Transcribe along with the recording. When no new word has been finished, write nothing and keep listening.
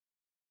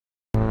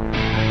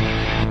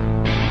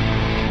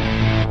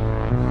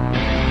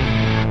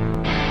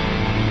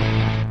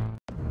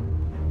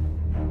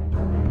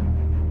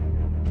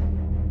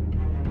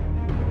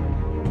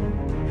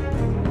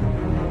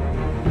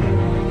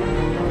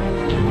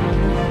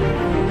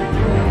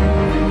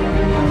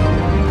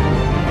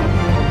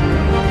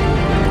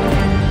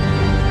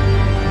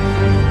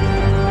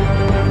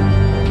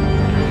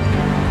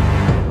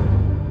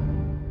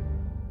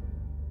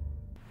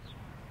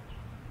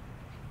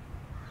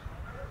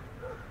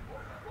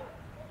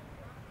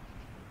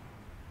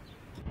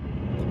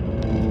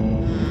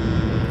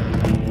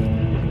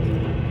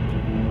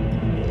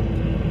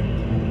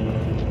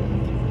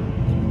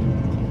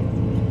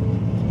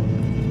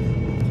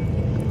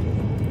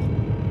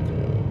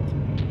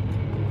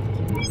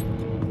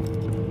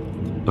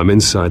I'm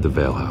inside the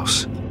Vale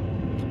house.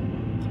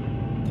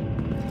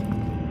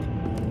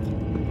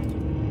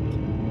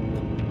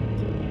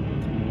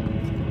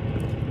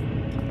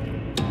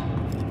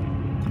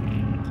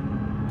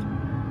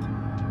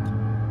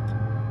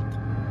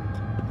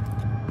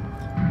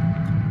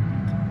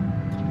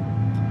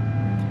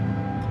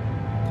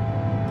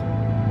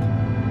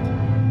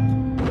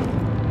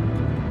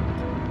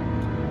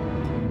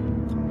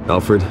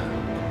 Alfred,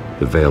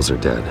 the Vales are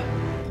dead.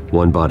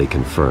 One body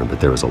confirmed, but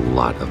there is a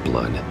lot of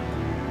blood.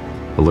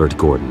 Alert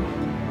Gordon.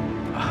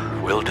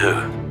 Will do.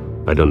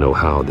 I don't know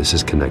how this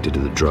is connected to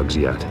the drugs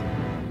yet.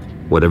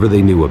 Whatever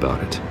they knew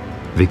about it,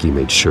 Vicky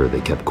made sure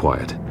they kept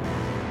quiet.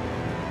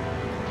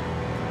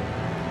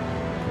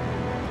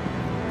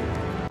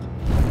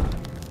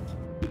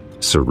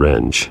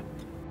 Syringe.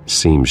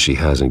 Seems she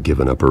hasn't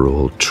given up her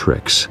old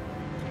tricks.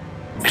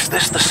 Is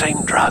this the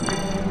same drug?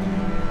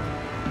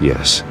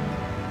 Yes,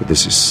 but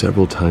this is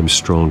several times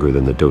stronger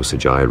than the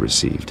dosage I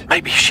received.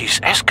 Maybe she's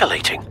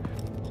escalating.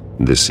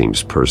 This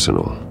seems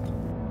personal.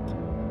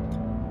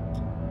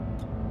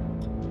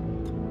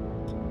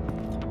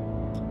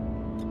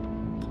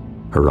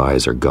 Her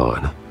eyes are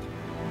gone.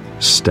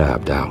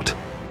 Stabbed out.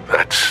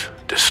 That's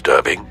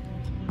disturbing.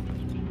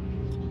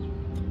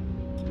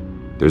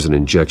 There's an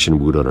injection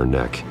wound on her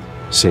neck.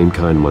 Same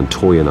kind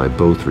Montoya and I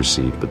both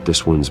received, but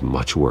this one's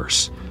much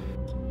worse.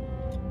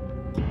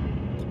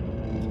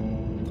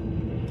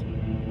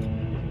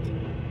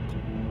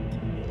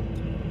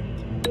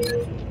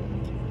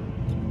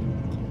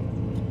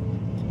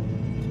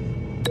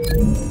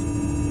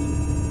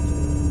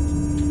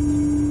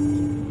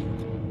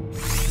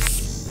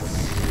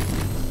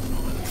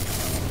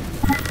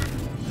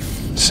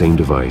 Same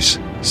device,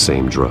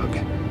 same drug.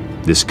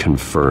 This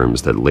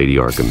confirms that Lady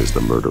Arkham is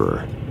the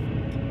murderer.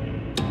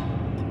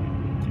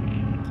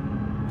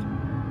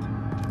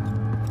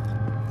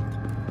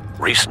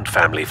 Recent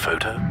family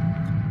photo?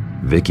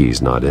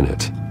 Vicky's not in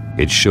it.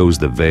 It shows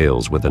the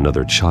Vales with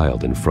another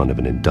child in front of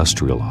an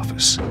industrial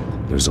office.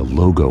 There's a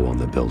logo on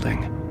the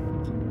building.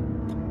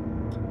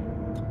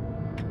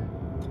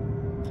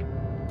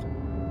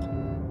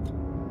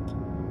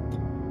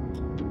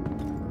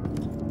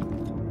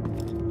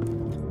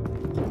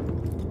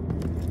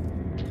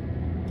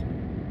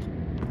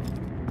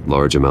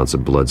 Large amounts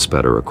of blood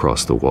spatter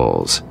across the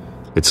walls.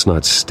 It's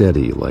not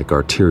steady like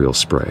arterial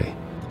spray.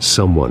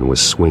 Someone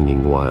was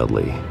swinging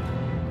wildly.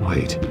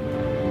 Wait,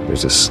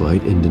 there's a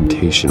slight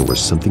indentation where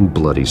something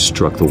bloody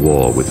struck the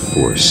wall with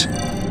force.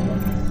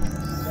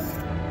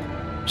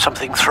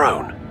 Something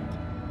thrown?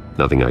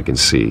 Nothing I can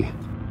see.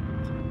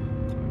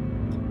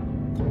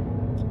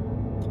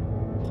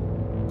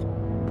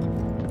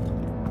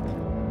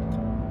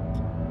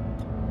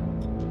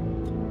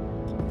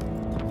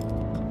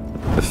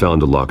 I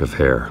found a lock of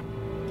hair.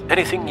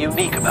 Anything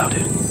unique about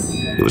it?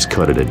 It was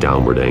cut at a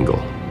downward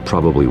angle,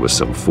 probably with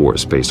some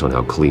force based on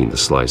how clean the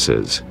slice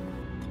is.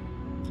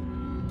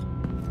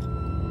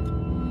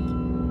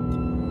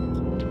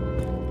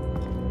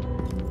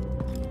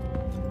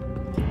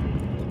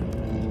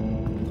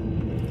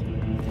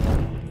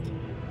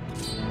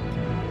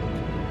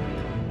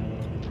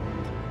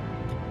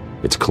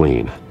 It's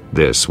clean.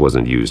 This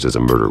wasn't used as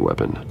a murder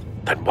weapon.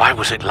 Then why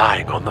was it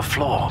lying on the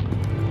floor?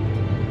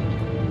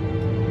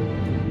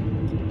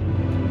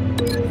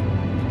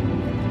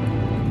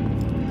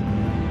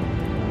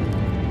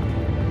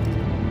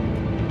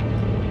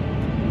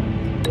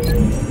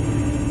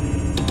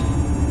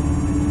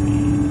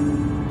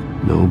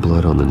 No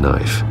blood on the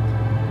knife.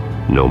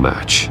 No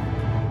match.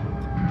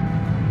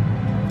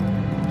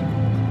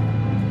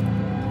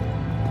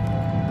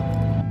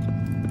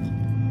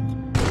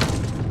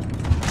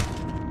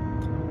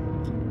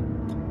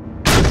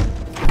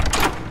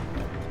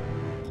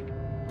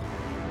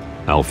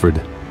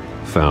 Alfred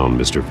found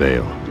Mr.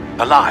 Vale.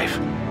 Alive?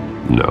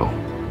 No.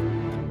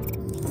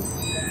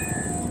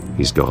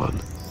 He's gone.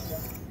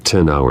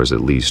 10 hours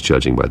at least,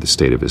 judging by the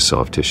state of his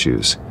soft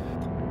tissues.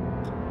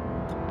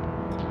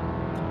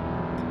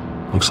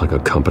 Looks like a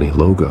company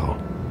logo.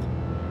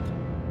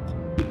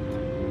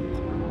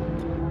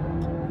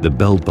 The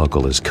belt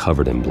buckle is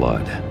covered in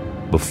blood.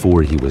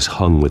 Before he was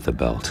hung with the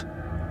belt,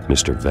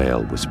 Mr.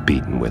 Vale was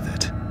beaten with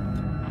it.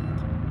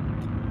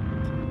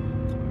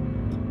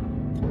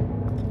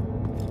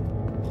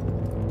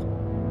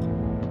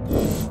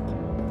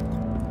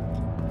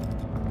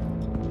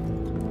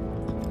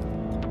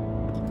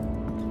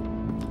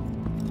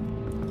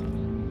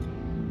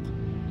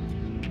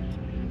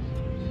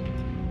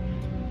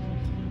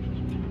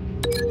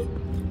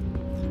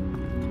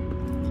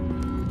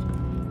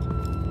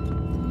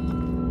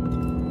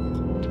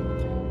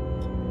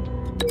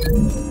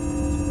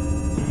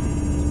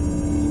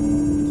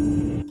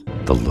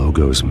 The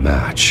logos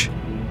match.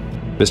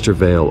 Mr.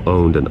 Vale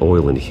owned an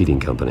oil and heating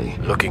company.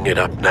 Looking it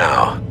up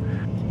now.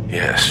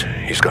 Yes,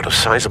 he's got a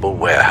sizable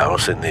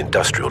warehouse in the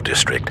industrial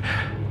district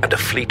and a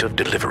fleet of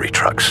delivery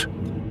trucks.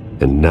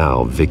 And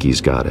now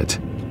Vicky's got it.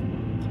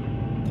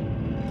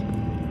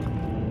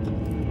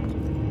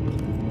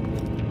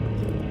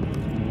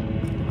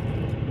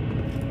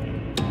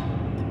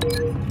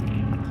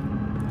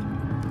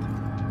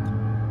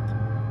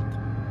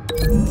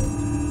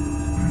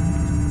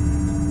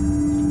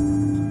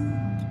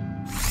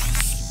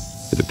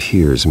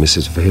 appears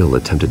Mrs. Vale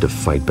attempted to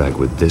fight back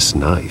with this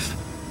knife,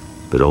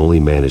 but only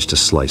managed to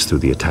slice through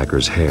the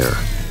attacker's hair.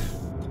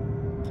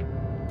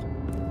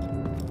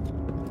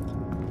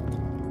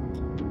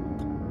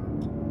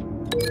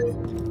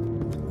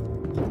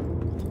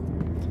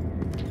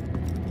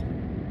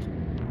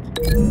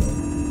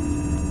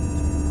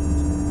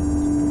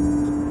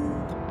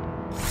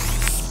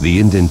 The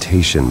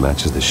indentation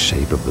matches the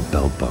shape of the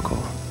belt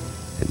buckle.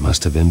 It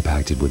must have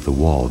impacted with the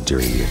wall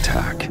during the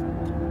attack.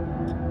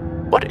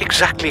 What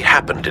exactly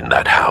happened in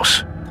that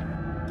house?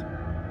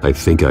 I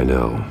think I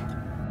know.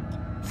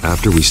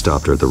 After we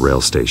stopped her at the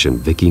rail station,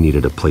 Vicky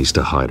needed a place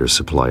to hide her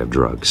supply of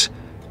drugs.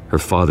 Her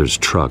father's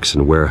trucks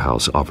and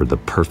warehouse offered the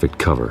perfect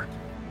cover.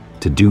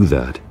 To do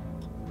that,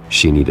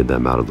 she needed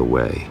them out of the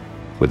way,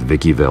 with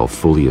Vicky Vale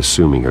fully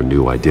assuming her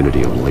new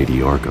identity of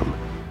Lady Arkham.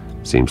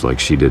 Seems like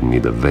she didn't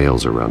need the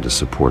Vales around to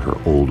support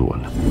her old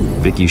one.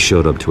 Vicky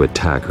showed up to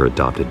attack her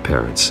adopted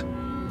parents,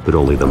 but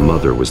only the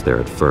mother was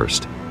there at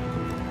first.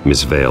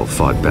 Miss Vale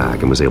fought back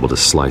and was able to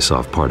slice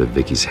off part of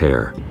Vicky's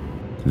hair.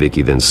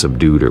 Vicky then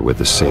subdued her with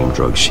the same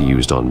drug she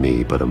used on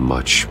me, but a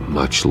much,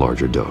 much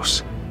larger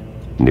dose.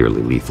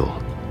 Nearly lethal.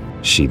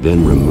 She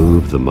then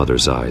removed the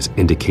mother's eyes,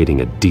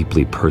 indicating a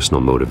deeply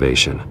personal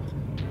motivation.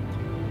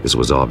 This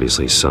was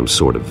obviously some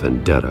sort of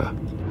vendetta.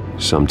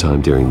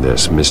 Sometime during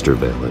this, Mr.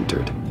 Vale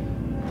entered.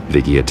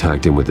 Vicky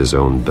attacked him with his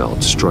own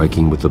belt,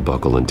 striking with the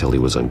buckle until he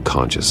was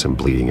unconscious and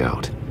bleeding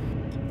out.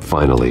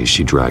 Finally,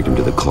 she dragged him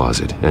to the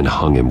closet and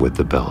hung him with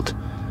the belt.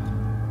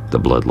 The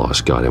blood loss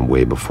got him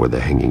way before the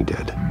hanging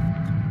did.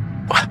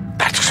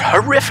 That's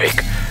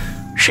horrific.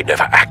 She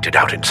never acted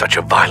out in such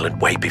a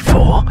violent way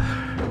before.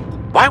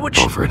 Why would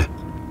she— Alfred,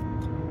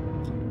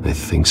 I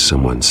think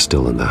someone's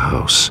still in the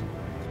house.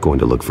 Going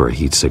to look for a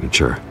heat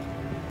signature.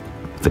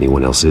 If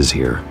anyone else is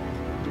here,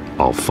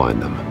 I'll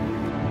find them.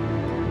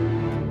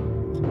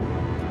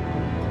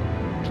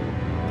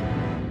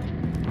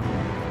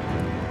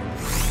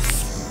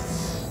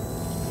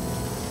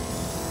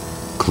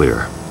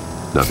 Clear.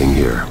 Nothing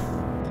here.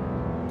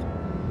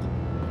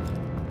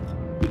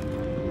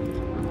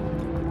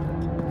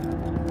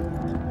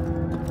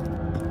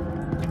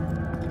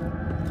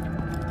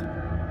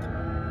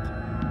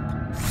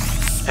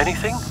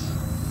 Anything?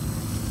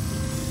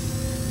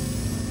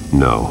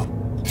 No.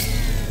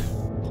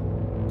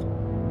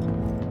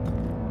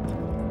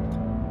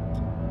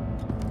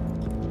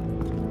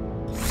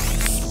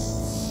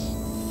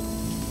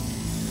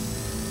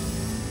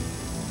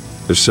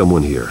 There's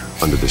someone here,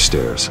 under the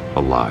stairs,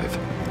 alive.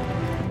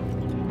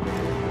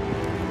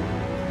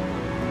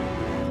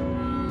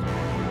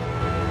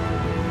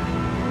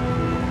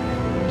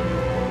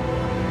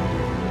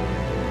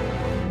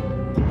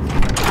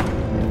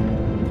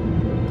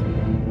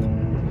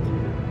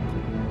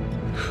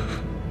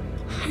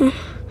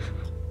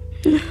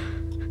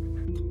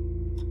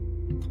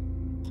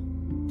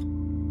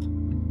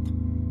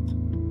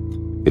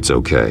 It's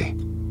okay.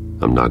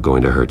 I'm not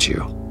going to hurt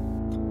you.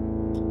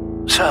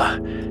 Sir,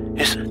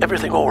 is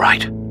everything all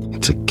right?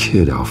 It's a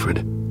kid, Alfred.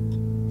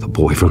 The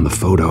boy from the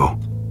photo.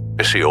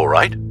 Is he all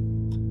right?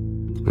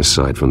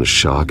 Aside from the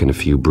shock and a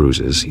few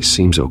bruises, he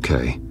seems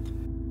okay.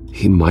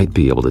 He might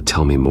be able to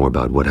tell me more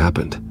about what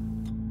happened.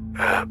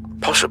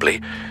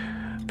 Possibly.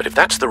 But if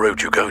that's the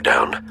road you go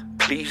down,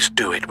 please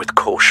do it with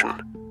caution.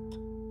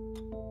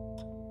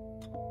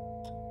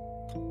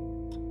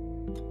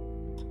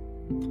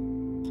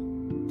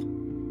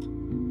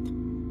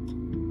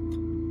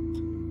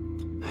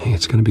 Hey,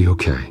 it's gonna be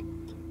okay.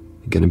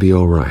 You're gonna be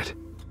all right.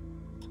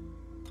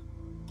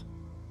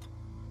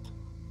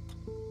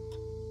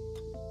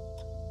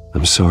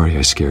 I'm sorry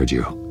I scared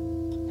you.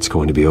 It's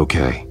going to be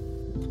okay.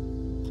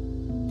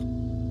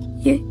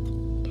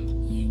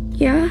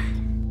 Yeah?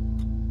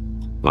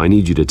 I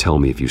need you to tell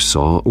me if you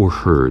saw or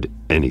heard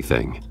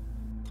anything.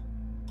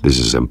 This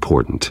is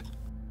important.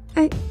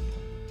 I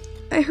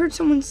heard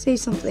someone say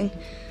something.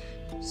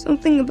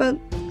 Something about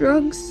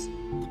drugs,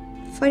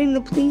 fighting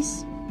the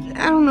police.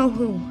 I don't know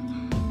who.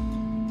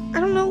 I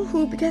don't know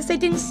who because I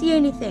didn't see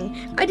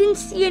anything. I didn't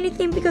see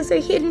anything because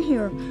they're hidden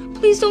here.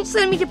 Please don't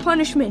send me to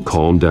punishment.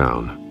 Calm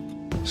down.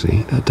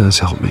 See, that does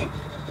help me.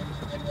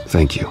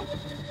 Thank you.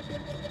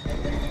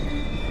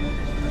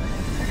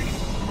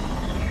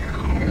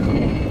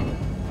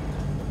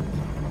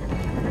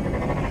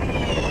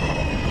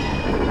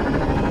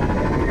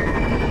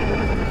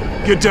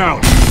 Get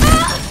down!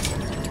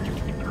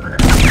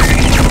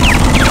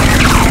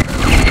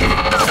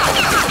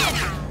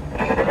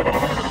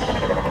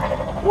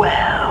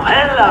 Well,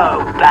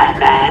 hello,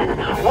 Batman.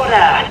 What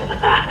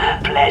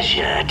a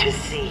pleasure to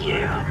see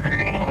you.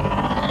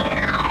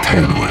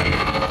 Penguin.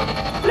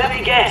 Let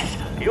me guess,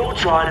 you're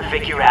trying to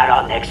figure out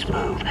our next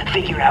move.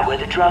 Figure out where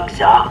the drugs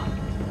are.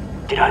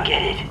 Did I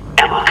get it?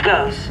 Am I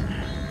close?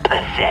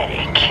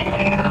 Pathetic.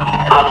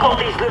 I've got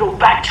these little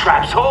bat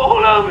traps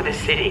all over the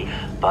city,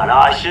 but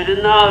I should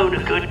have known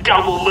a good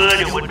double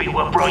murder would be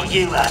what brought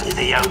you out in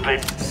the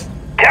open.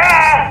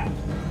 Ah!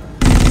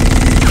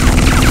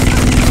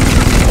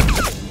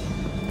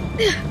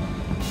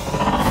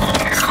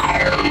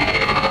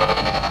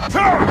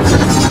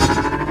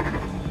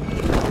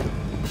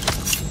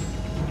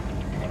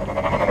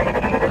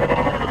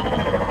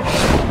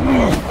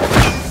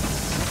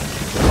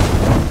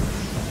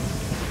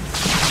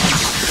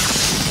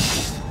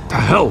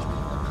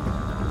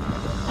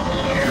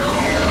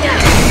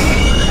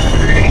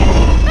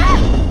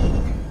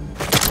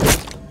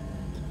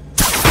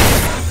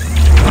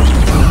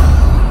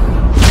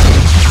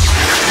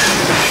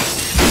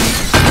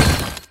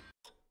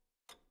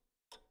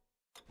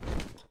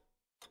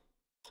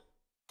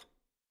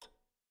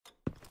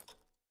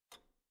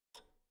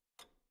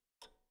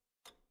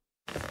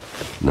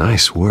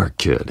 Nice work,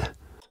 kid.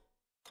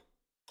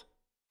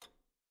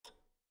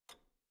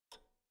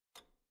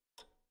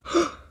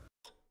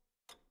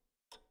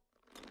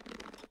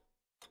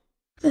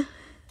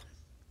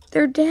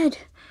 They're dead.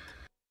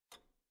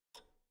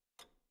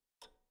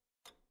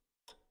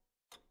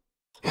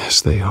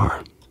 Yes, they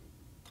are.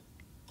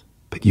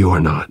 But you're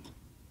not.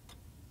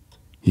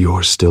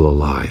 You're still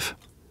alive.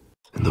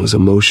 And those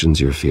emotions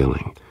you're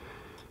feeling,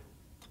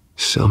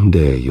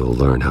 someday you'll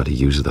learn how to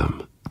use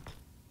them.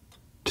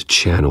 To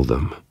channel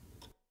them.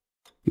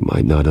 You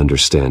might not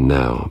understand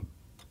now,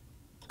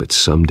 but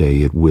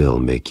someday it will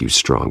make you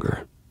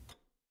stronger.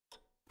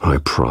 I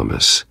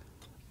promise.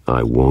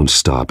 I won't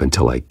stop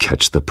until I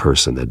catch the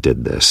person that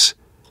did this.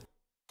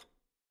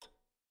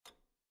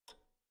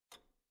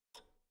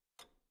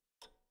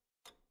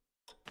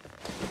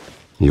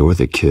 You're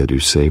the kid who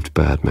saved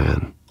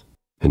Batman.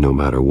 And no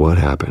matter what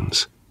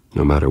happens,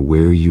 no matter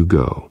where you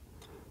go,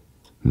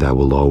 that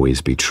will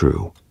always be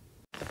true.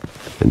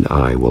 And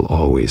I will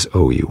always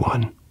owe you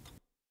one.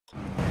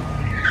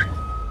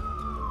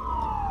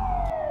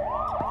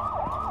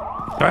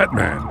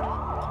 Batman.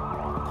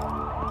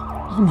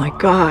 Oh my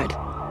God.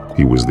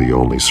 He was the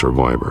only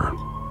survivor.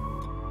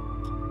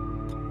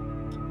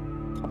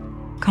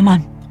 Come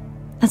on,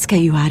 let's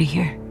get you out of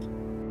here.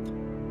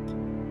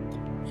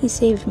 He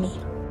saved me.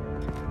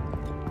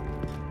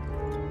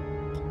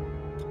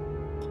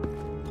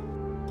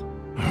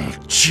 Oh,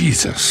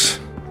 Jesus.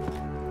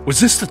 Was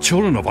this the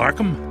children of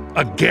Arkham?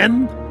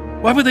 Again?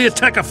 Why would they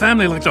attack a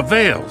family like the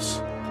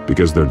Vales?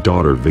 Because their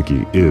daughter,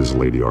 Vicky, is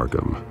Lady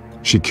Arkham.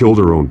 She killed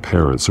her own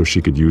parents so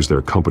she could use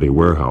their company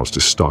warehouse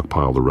to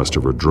stockpile the rest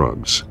of her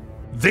drugs.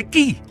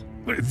 Vicky?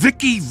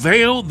 Vicky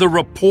Vale, the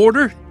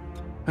reporter?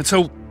 And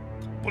so,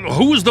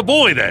 who was the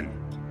boy then?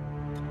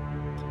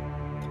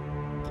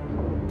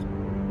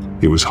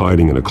 He was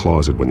hiding in a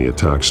closet when the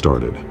attack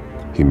started.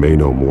 He may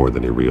know more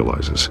than he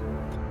realizes.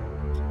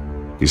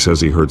 He says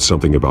he heard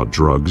something about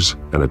drugs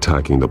and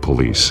attacking the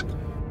police.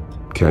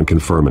 Can't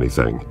confirm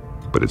anything,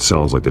 but it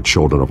sounds like the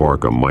children of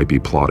Arkham might be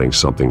plotting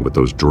something with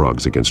those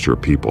drugs against your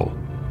people.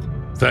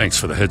 Thanks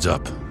for the heads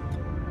up.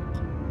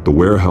 The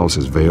warehouse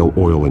is Vale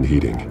Oil and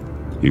Heating.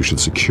 You should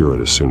secure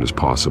it as soon as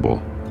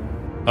possible.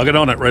 I'll get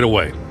on it right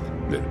away.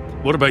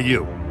 What about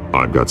you?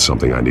 I've got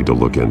something I need to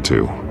look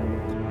into.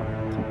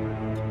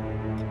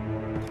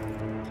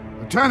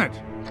 Lieutenant,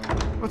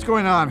 what's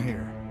going on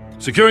here?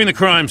 Securing the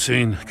crime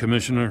scene,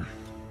 Commissioner.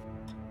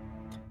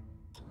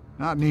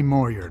 Not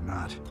anymore, you're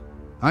not.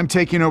 I'm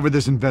taking over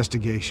this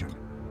investigation.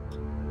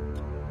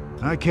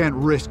 I can't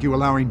risk you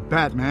allowing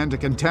Batman to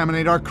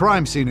contaminate our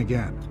crime scene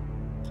again.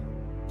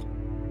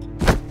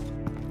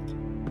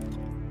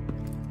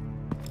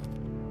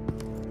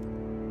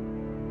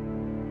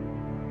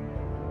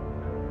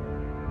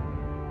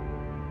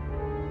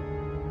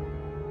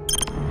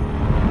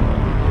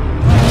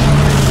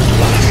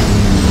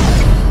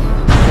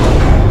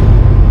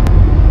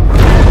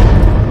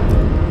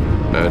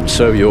 And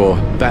so your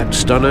bat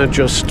stunner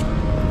just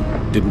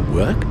didn't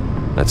work?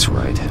 That's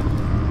right.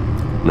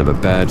 I have a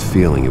bad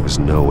feeling it was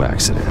no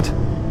accident.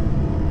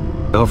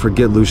 Alfred,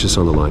 get Lucius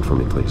on the line for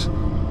me, please.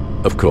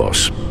 Of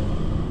course.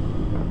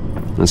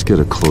 Let's get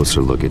a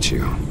closer look at you.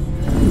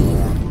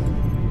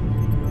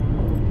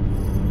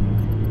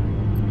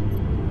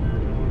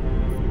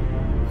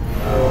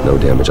 No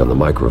damage on the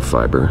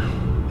microfiber.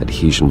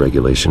 Adhesion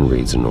regulation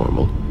reads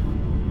normal.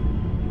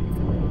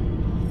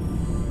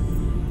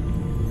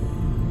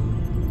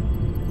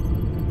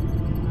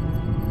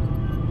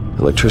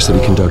 Electricity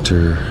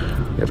conductor,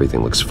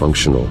 everything looks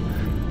functional.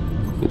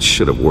 It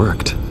should have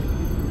worked.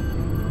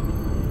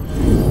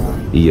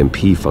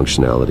 EMP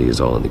functionality is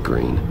all in the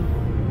green.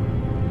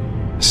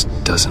 This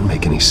doesn't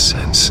make any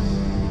sense.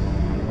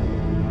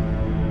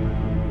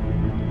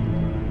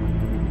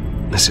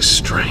 This is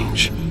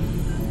strange.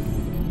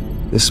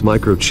 This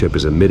microchip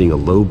is emitting a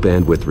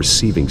low-bandwidth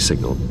receiving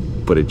signal,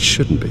 but it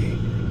shouldn't be.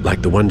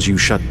 Like the ones you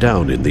shut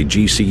down in the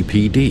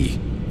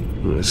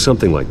GCPD.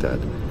 Something like that.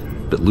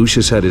 But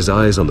Lucius had his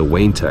eyes on the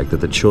Wayne tech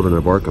that the children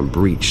of Arkham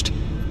breached.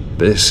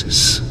 This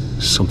is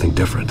something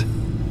different.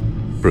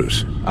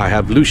 Bruce, I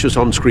have Lucius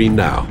on screen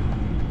now.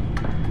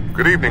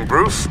 Good evening,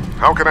 Bruce.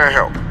 How can I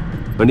help?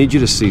 I need you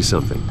to see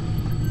something.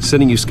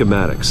 Sending you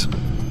schematics.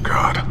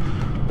 God,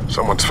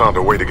 someone's found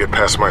a way to get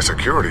past my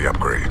security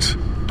upgrades.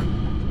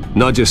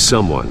 Not just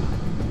someone.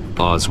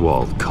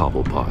 Oswald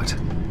Cobblepot.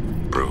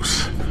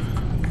 Bruce,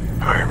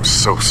 I am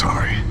so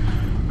sorry.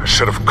 I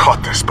should have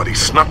caught this, but he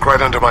snuck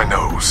right under my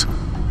nose.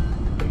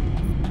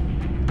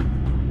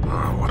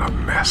 Oh, what a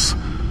mess.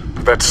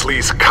 That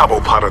sleaze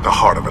Cobblepot at the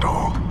heart of it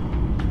all.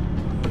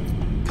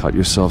 Cut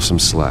yourself some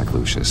slack,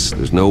 Lucius.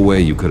 There's no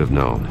way you could have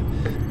known.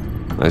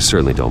 I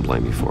certainly don't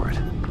blame you for it.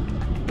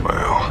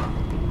 Well,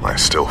 I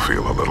still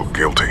feel a little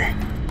guilty.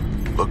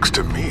 Looks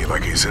to me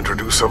like he's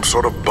introduced some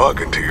sort of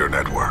bug into your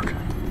network.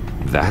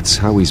 That's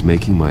how he's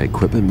making my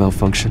equipment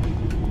malfunction?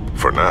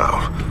 For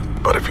now,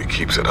 but if he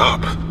keeps it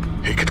up,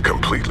 he could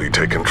completely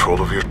take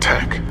control of your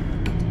tech.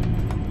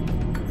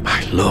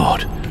 My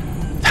lord,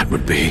 that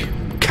would be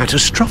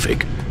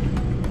catastrophic.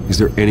 Is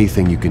there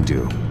anything you can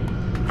do?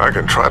 I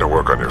can try to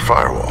work on your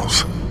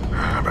firewalls.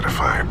 But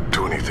if I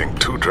do anything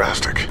too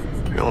drastic,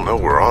 you'll know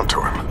we're onto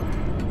him.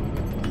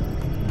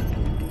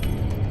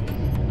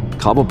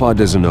 Cobblepot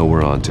doesn't know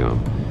we're onto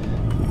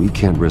him. We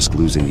can't risk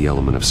losing the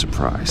element of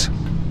surprise.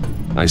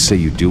 I say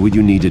you do what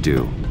you need to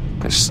do,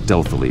 as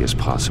stealthily as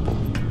possible.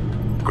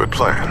 Good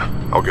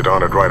plan. I'll get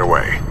on it right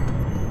away.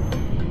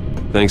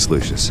 Thanks,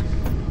 Lucius.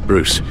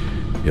 Bruce,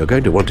 you're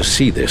going to want to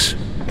see this.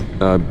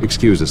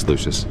 Excuse us,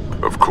 Lucius.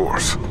 Of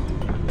course.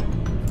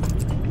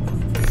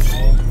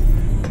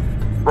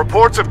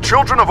 Reports of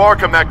Children of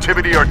Arkham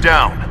activity are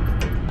down.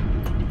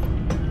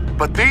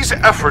 But these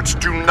efforts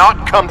do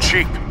not come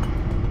cheap.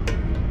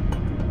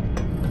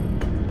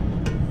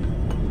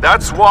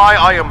 That's why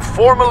I am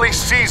formally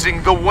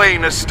seizing the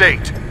Wayne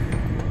estate,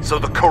 so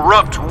the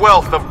corrupt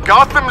wealth of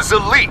Gotham's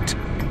elite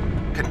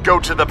can go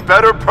to the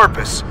better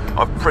purpose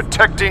of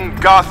protecting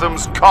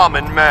Gotham's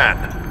common man.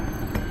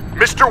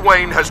 Mr.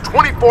 Wayne has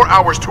 24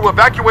 hours to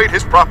evacuate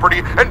his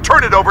property and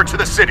turn it over to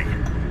the city,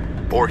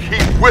 or he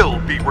will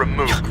be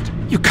removed.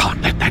 You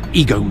can't let that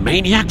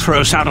egomaniac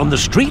throw us out on the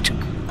street.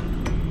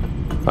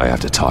 I have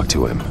to talk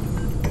to him.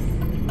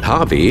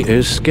 Harvey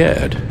is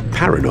scared,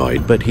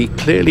 paranoid, but he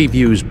clearly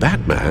views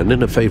Batman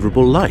in a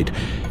favorable light.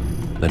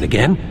 Then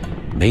again,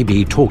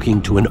 maybe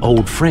talking to an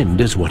old friend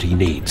is what he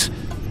needs.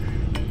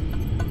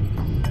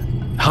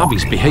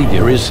 Harvey's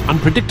behavior is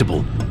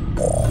unpredictable,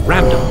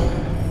 random.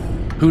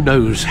 Who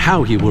knows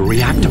how he will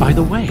react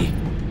either way?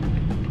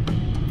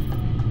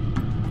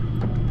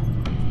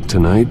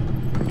 Tonight,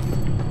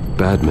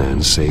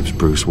 Batman saves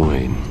Bruce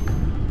Wayne.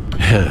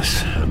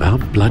 Yes,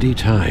 about bloody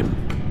time.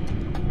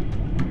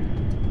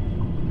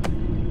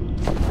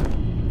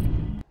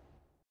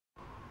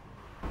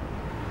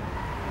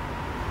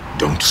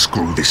 Don't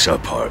screw this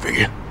up,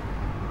 Harvey.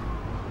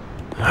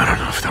 I don't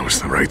know if that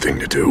was the right thing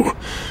to do.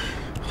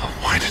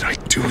 Why did I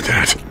do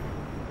that?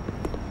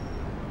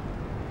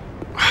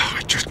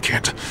 I just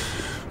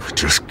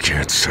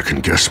can't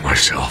second-guess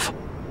myself.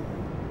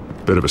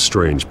 Bit of a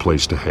strange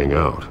place to hang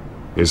out,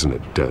 isn't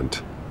it,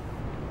 Dent?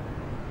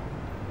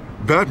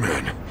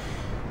 Batman?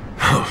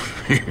 Oh,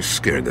 you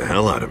scared the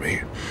hell out of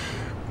me.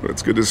 But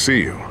it's good to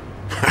see you.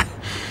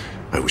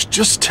 I was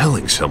just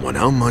telling someone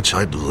how much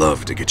I'd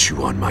love to get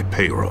you on my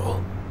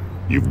payroll.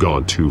 You've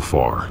gone too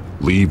far.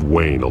 Leave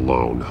Wayne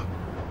alone.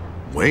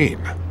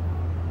 Wayne?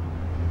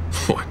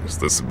 What, is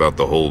this about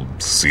the whole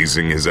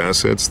seizing his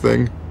assets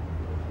thing?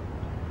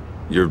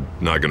 You're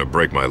not gonna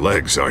break my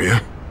legs, are you?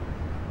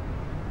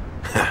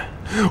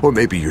 Or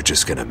maybe you're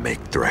just gonna make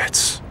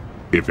threats.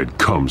 If it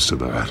comes to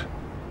that.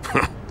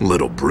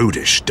 Little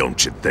brutish,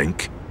 don't you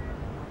think?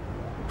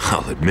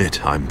 I'll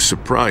admit, I'm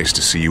surprised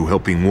to see you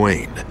helping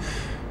Wayne.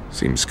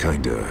 Seems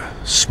kinda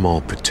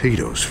small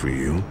potatoes for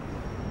you.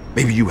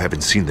 Maybe you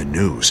haven't seen the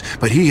news,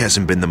 but he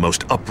hasn't been the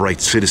most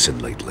upright citizen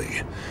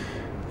lately.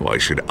 Why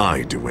should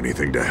I do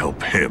anything to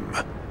help him?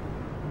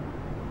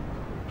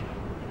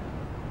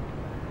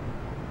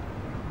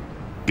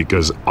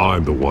 Because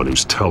I'm the one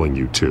who's telling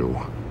you to.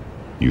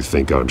 You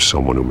think I'm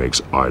someone who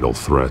makes idle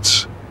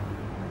threats?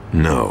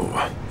 No,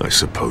 I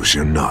suppose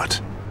you're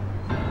not.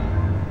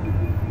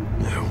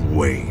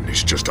 Wayne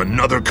is just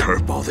another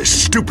curveball this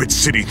stupid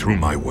city threw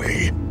my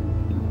way.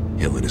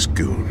 Hill and his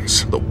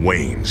goons, the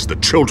Waynes, the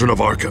Children of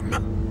Arkham.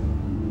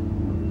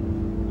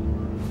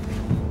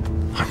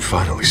 I'm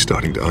finally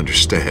starting to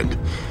understand,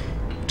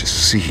 to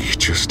see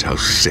just how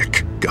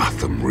sick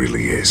Gotham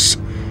really is.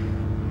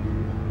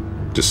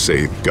 To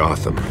save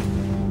Gotham,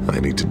 I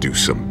need to do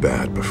some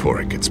bad before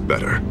it gets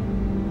better.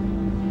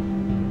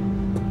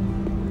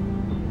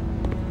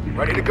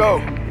 Ready to go.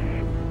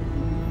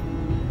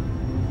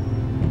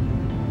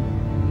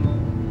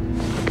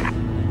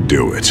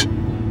 Do it.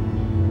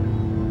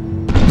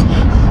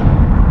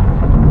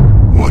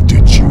 What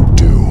did you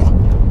do?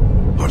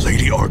 Our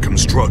Lady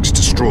Arkham's drugs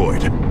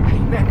destroyed. Hey,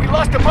 man, we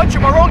lost a bunch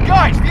of our own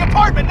guys. The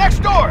apartment next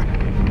door.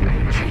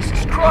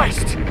 Jesus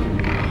Christ.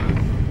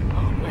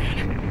 Oh,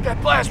 man.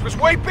 That blast was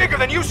way bigger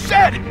than you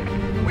said.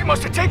 We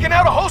must have taken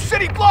out a whole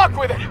city block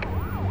with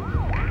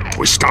it.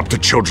 We stopped the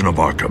Children of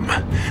Arkham.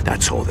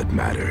 That's all that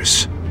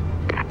matters.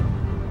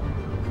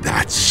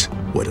 That's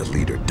what a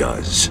leader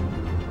does.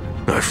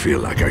 I feel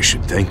like I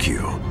should thank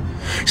you,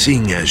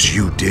 seeing as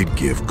you did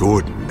give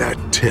Gordon that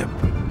tip.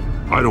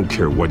 I don't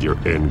care what your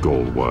end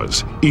goal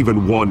was.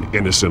 Even one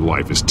innocent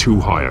life is too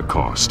high a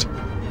cost.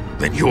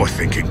 Then you're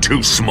thinking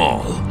too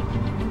small.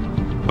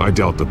 I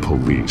doubt the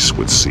police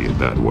would see it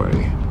that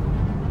way.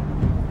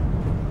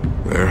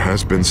 There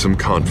has been some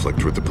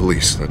conflict with the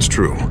police, that's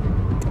true.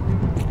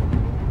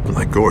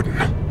 Like Gordon.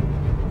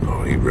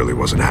 Oh, he really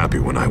wasn't happy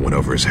when I went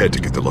over his head to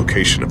get the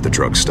location of the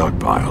drug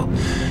stockpile.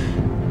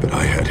 But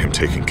I had him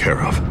taken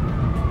care of.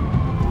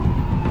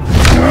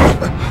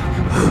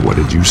 What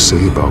did you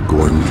say about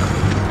Gordon?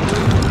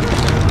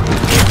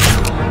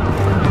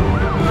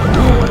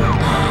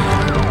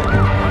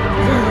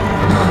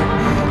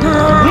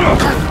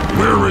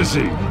 Where is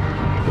he?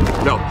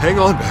 No, hang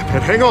on,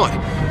 Batman, hang on!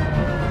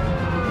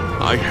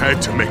 I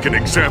had to make an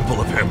example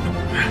of him,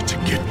 to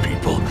get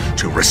people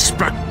to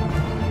respect.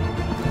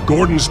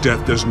 Gordon's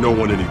death does no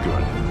one any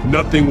good.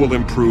 Nothing will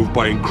improve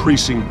by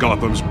increasing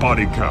Gotham's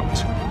body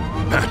count.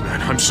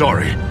 Batman, I'm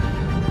sorry.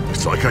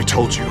 It's like I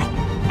told you.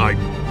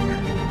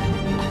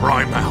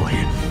 Crime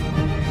Alley.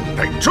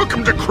 They took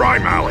him to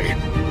Crime Alley!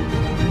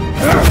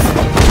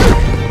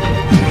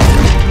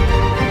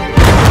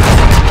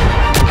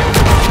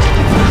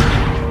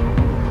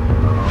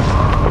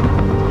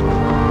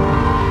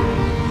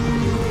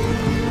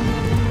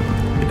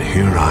 And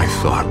here I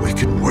thought we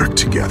could work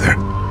together.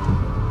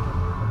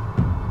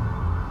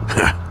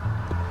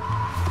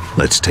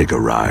 Let's take a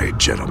ride,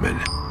 gentlemen.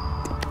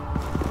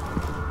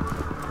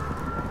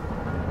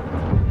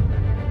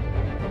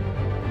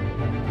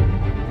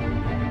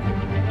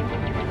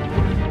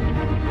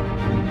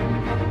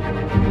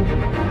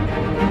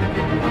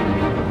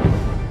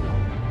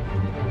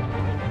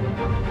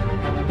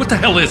 What the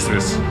hell is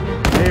this?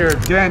 Mayor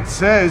Dent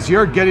says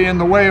you're getting in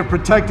the way of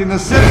protecting the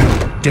city.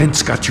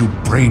 Dent's got you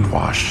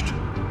brainwashed.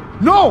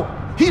 No!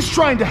 He's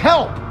trying to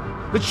help!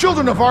 The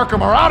children of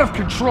Arkham are out of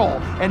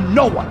control, and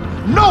no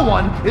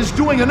one is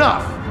doing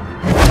enough!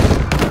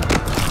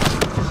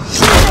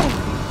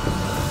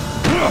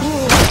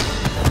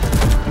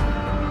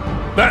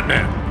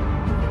 Batman!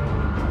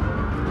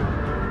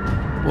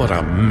 What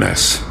a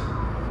mess.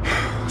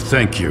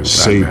 Thank you, Batman.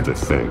 Save the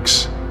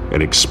thanks,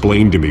 and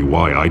explain to me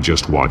why I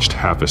just watched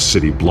half a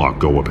city block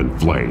go up in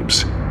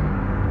flames.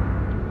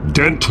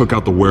 Dent took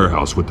out the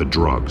warehouse with the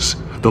drugs,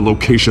 the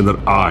location that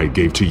I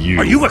gave to you.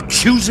 Are you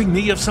accusing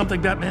me of something,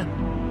 Batman?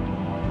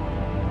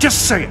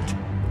 Just say it.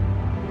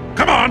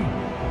 Come on!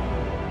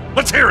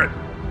 Let's hear it!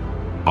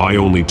 I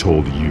only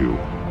told you.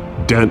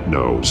 Dent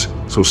knows,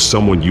 so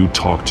someone you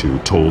talked to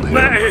told him.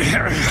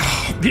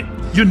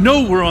 You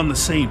know we're on the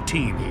same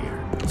team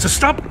here. So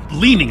stop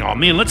leaning on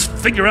me and let's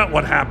figure out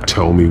what happened.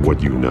 Tell me what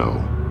you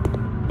know.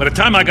 By the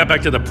time I got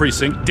back to the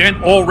precinct,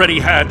 Dent already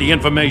had the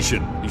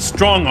information. He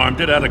strong-armed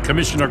it out of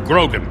Commissioner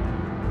Grogan.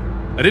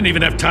 I didn't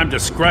even have time to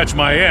scratch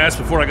my ass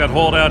before I got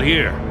hauled out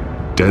here.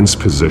 Dent's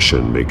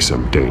position makes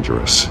him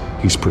dangerous.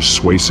 He's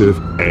persuasive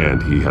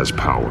and he has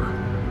power.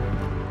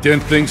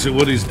 Dent thinks that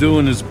what he's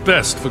doing is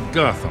best for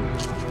Gotham.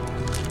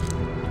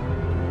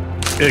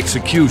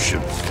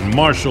 Executions and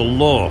martial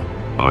law.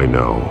 I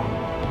know.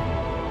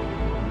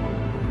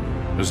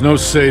 There's no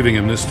saving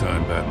him this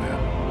time, Batman.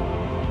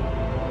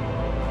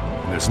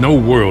 And there's no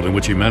world in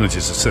which he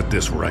manages to set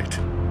this right.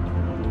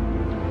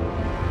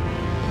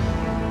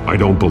 I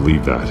don't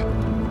believe that.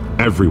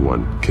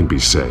 Everyone can be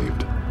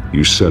saved.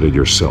 You said it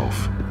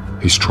yourself.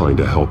 He's trying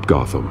to help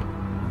Gotham.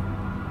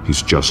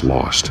 He's just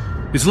lost.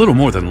 He's little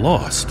more than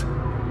lost.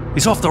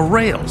 He's off the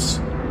rails.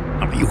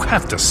 I mean, you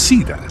have to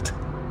see that.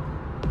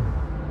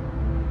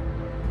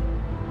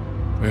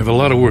 We have a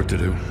lot of work to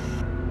do.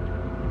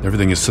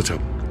 Everything is such a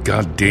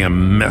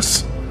goddamn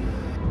mess.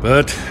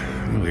 But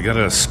we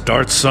gotta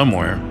start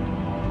somewhere.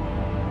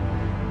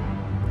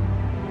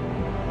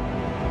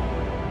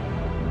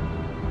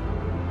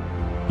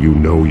 You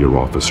know your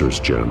officers,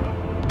 Jim.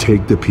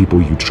 Take the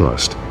people you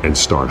trust and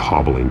start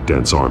hobbling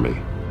Dent's army.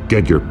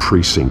 Get your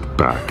precinct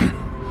back.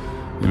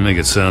 You make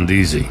it sound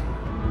easy.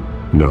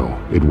 No,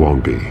 it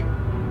won't be.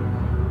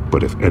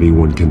 But if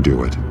anyone can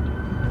do it,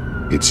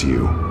 it's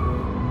you.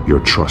 You're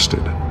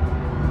trusted.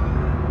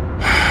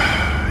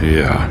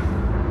 Yeah.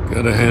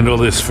 Gotta handle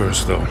this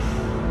first, though.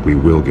 We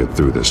will get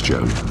through this,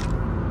 Jim.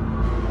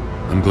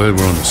 I'm glad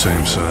we're on the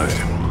same side.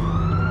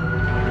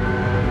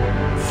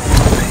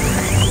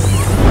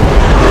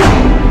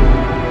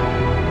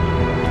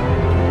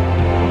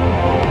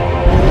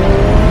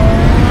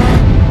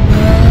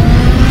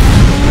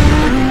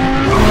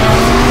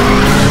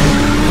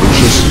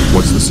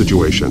 What's the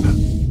situation?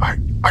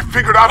 I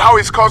figured out how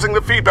he's causing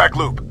the feedback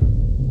loop.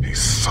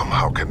 He's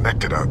somehow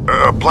connected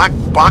a black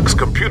box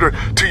computer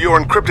to your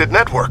encrypted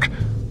network.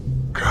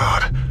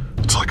 God,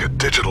 it's like a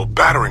digital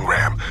battering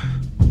ram.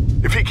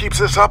 If he keeps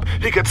this up,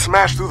 he could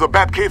smash through the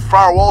Batcave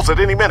firewalls at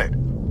any minute.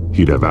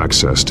 He'd have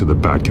access to the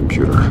Bat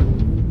computer.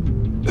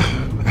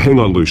 Hang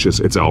on, Lucius.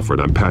 It's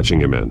Alfred. I'm patching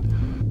him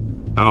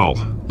in. Al,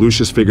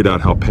 Lucius figured out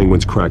how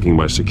Penguin's cracking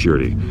my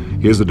security.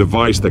 He has a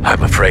device that...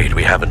 I'm afraid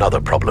we have another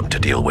problem to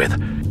deal with.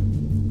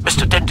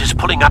 Mr. Dent is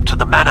pulling up to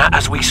the manor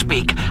as we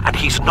speak, and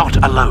he's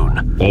not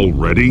alone.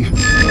 Already?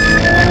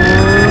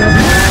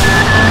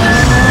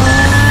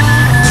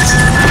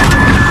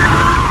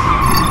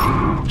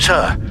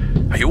 Sir,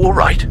 are you all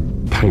right?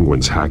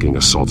 Penguin's hacking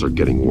assaults are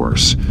getting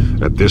worse.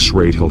 At this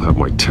rate, he'll have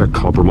my tech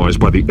compromised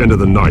by the end of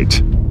the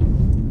night.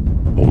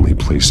 Only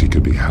place he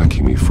could be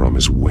hacking me from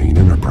is Wayne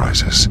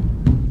Enterprises.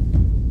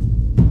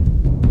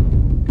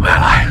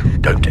 Well, I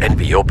don't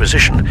envy your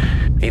position.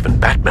 Even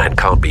Batman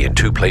can't be in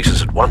two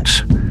places at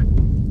once.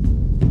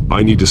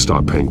 I need to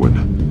stop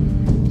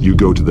Penguin. You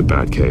go to the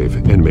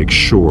Batcave and make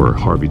sure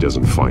Harvey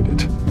doesn't find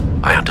it.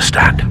 I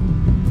understand.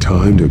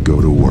 Time to go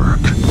to work.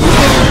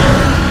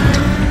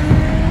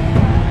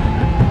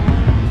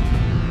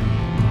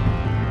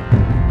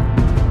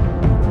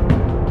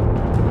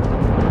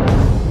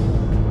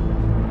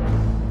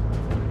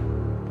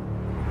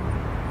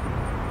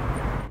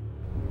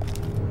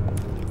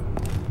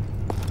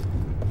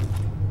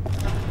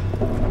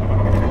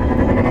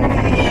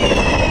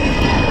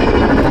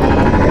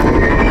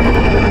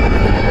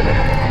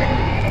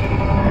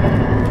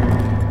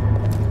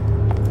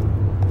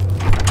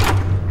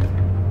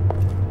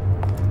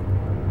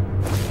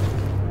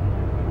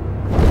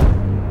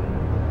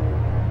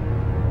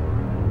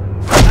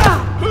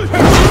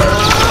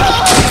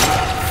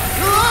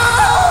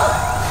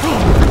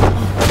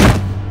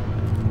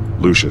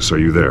 Lucius, are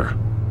you there?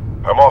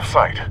 I'm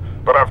off-site,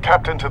 but I've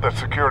tapped into the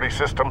security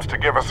systems to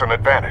give us an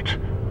advantage.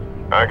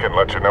 I can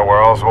let you know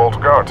where Oswald's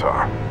guards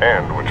are,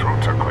 and which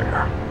routes are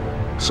clear.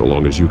 So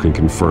long as you can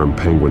confirm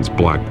Penguin's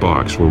black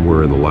box when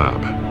we're in the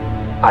lab.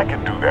 I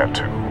can do that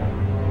too.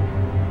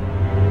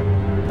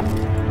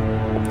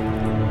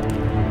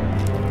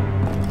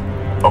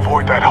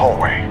 Avoid that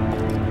hallway.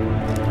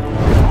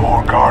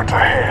 More guards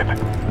ahead.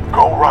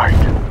 Go right.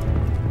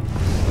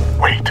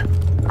 Wait.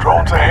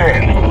 Drones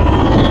ahead.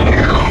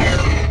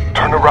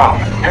 Turn around.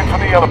 Head for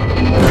the elevator.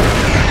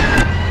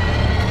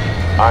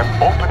 I'm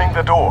opening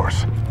the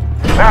doors.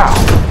 Now!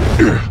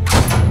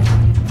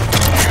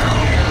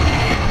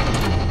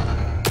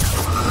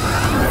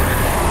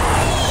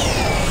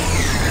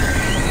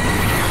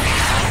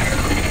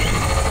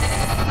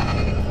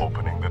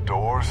 Opening the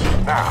doors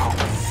now.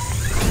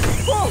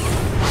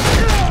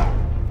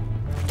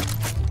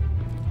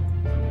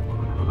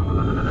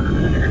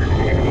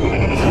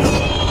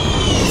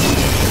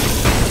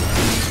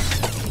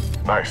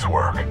 Nice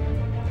work.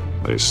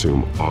 I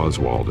assume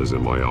Oswald is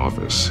in my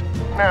office.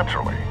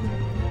 Naturally.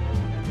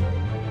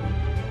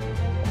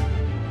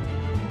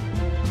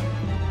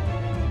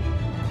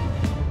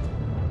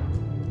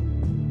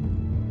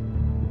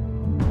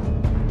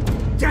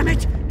 Damn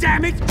it!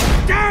 Damn it!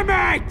 Damn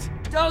it!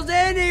 Does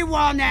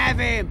anyone have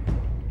him?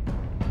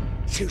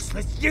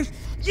 Useless,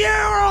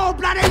 you're all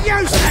bloody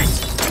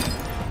useless!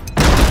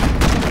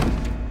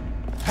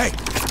 Hey,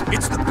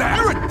 it's the bat!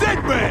 You're a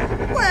dead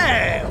man!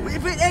 Well,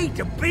 if it ain't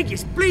the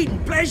biggest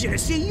bleeding pleasure to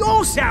see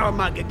your sour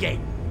mug again.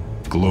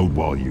 Gloat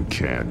while you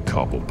can,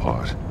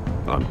 Cobblepot.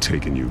 I'm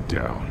taking you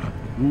down.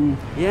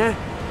 Yeah?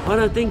 I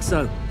don't think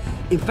so.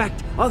 In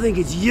fact, I think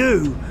it's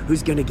you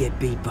who's gonna get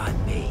beat by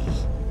me.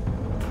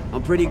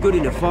 I'm pretty good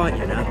in a fight,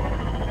 you know.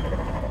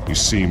 You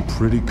seem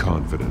pretty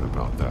confident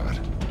about that.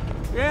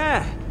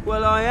 Yeah,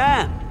 well I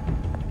am.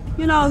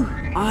 You know,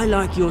 I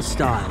like your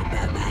style,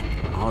 Batman.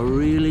 I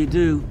really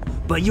do.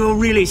 But you're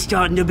really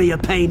starting to be a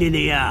pain in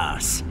the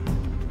ass.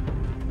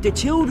 The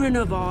children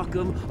of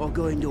Arkham are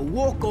going to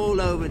walk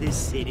all over this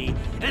city,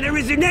 and there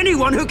isn't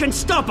anyone who can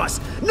stop us!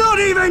 Not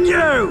even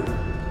you!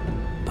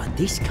 But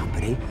this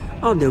company,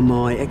 under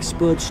my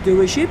expert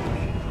stewardship,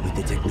 with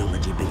the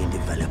technology being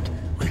developed,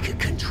 we could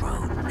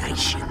control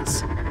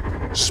nations.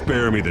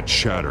 Spare me the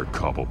chatter,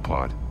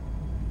 Cobblepot.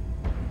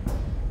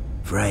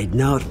 Afraid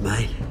not,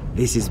 mate.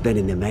 This has been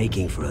in the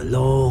making for a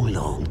long,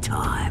 long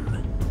time.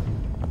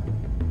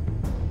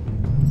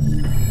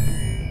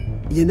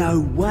 You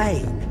know,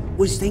 Wayne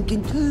was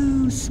thinking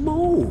too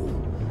small.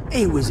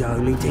 He was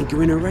only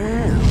tinkering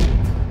around.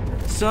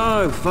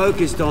 So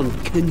focused on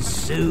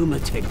consumer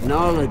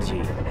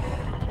technology.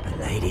 But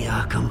Lady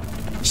Arkham,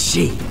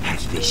 she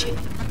has vision.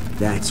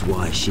 That's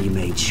why she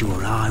made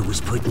sure I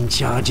was put in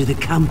charge of the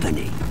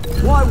company.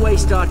 Why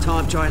waste our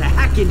time trying to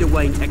hack into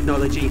Wayne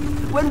technology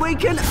when we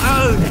can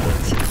own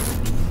it?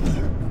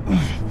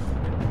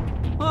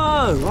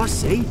 Oh, I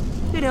see.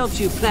 It helps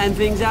you plan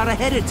things out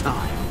ahead of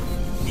time.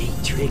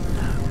 Neat trick, though.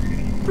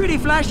 Pretty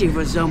flashy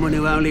for someone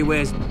who only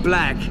wears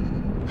black.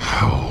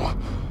 How?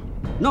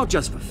 Not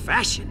just for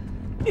fashion.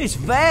 It's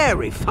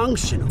very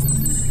functional.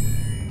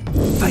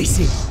 Face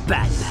it,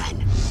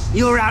 Batman.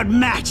 You're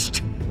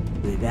outmatched.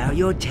 Without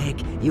your tech,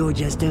 you're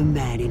just a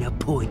man in a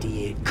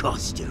pointy-eared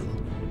costume.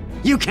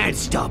 You can't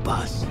stop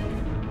us.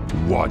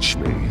 Watch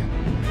me.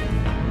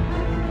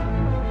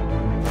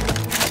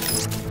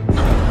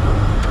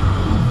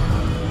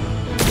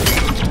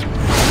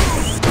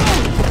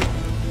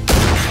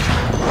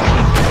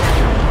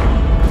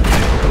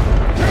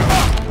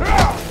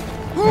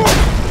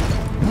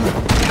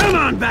 Come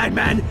on,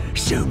 Batman!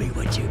 Show me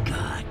what you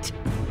got.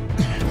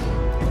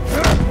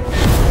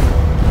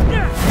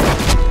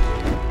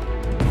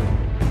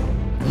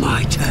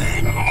 My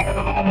turn.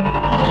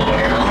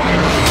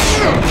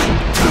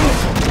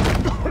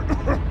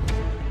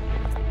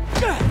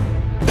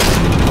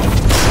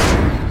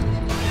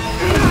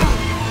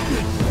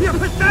 You're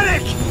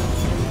pathetic!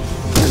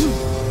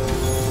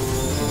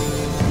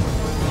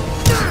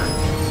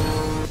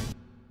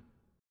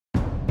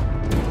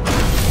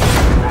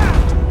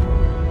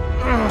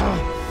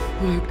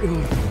 Oh,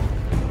 God.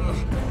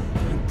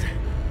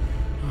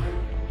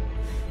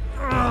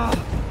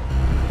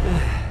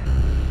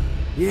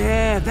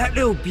 Yeah, that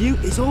little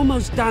beaut is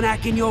almost done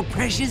hacking your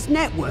precious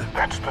network.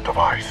 That's the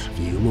device.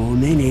 Few more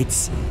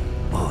minutes.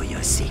 All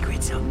your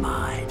secrets are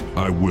mine.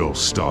 I will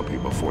stop you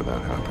before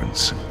that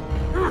happens.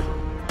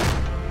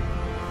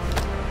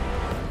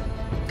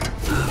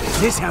 Is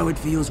this how it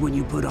feels when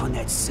you put on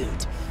that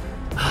suit?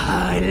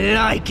 I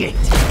like it.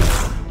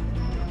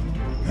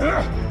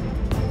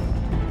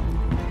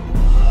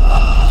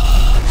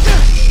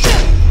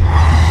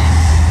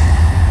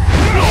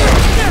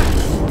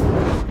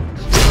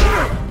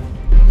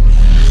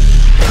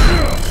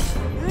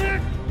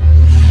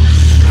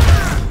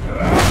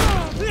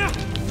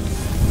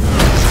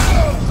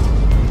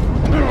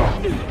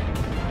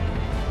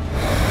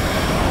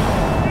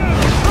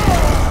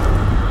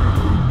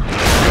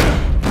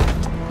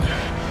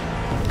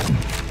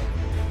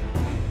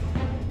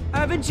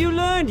 Haven't you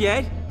learned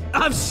yet?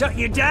 I've shut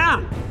you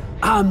down.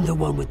 I'm the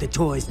one with the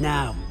toys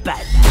now,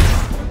 Batman.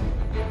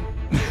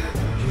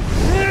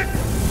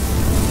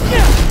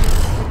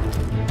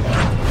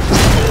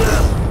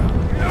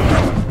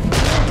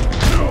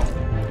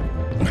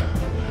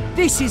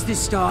 This is the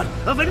start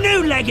of a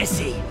new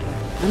legacy,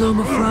 and I'm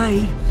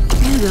afraid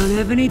you don't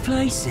have any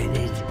place in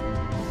it.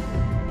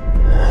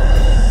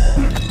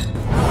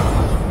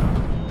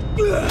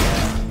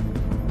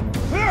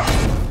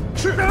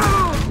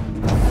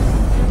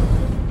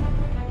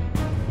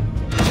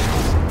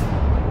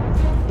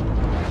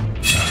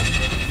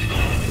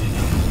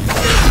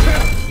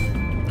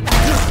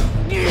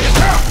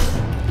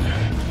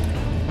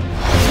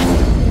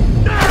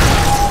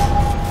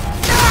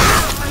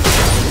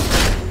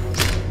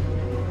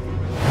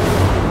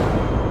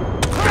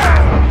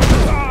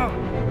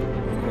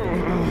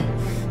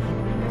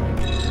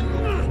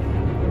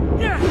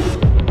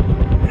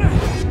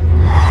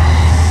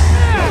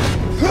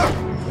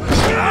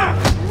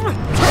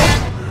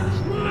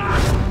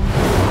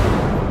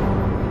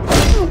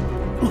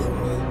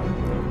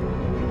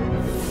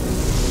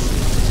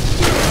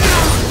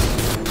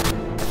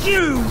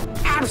 You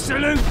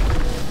absolute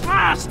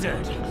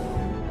bastard!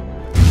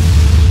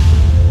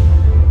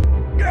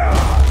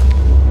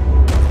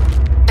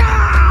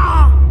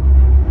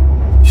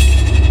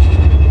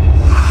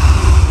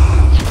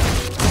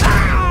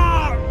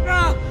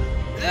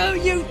 Oh,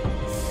 you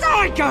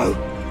psycho!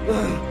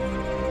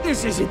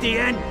 This isn't the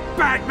end,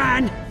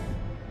 Batman!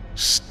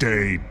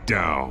 Stay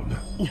down.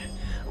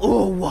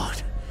 Or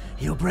what?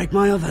 You'll break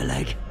my other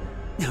leg?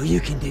 No, you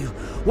can do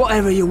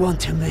whatever you want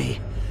to me.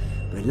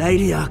 But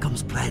Lady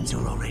Arkham's plans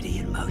are already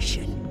in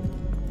motion.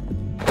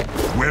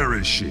 Where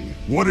is she?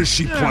 What is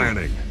she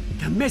planning?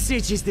 The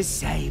message is the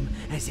same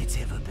as it's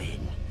ever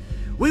been.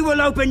 We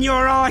will open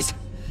your eyes.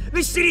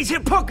 This city's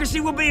hypocrisy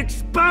will be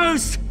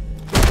exposed.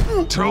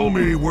 Tell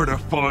me where to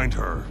find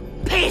her.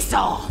 Piss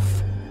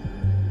off!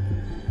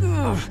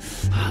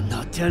 I'm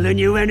not telling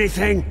you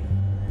anything.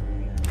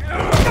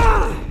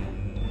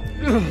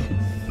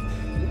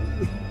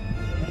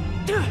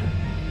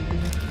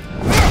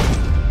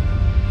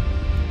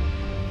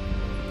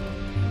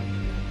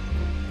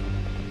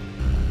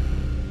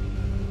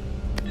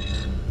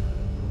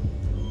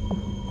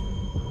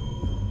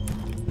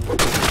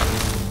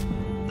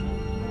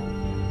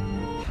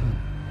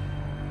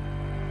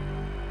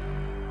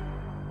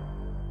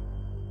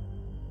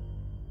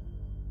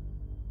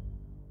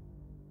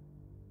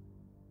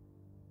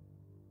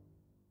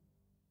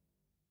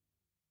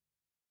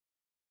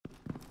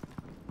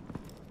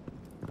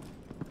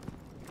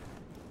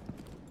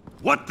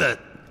 What the?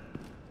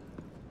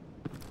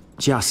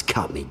 Just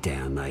cut me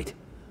down, mate.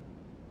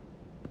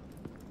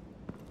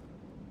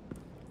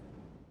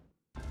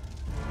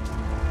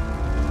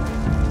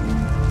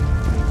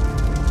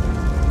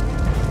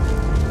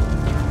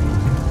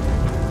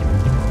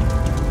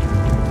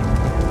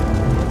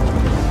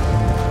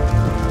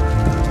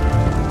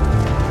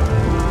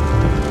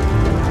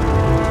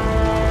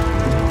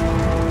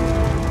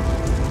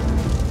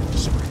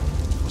 Sorry,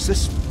 was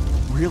this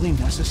really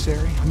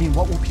necessary? I mean,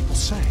 what will people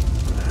say?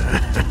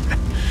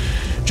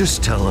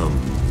 Just tell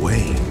him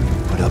Wayne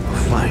put up a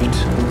fight.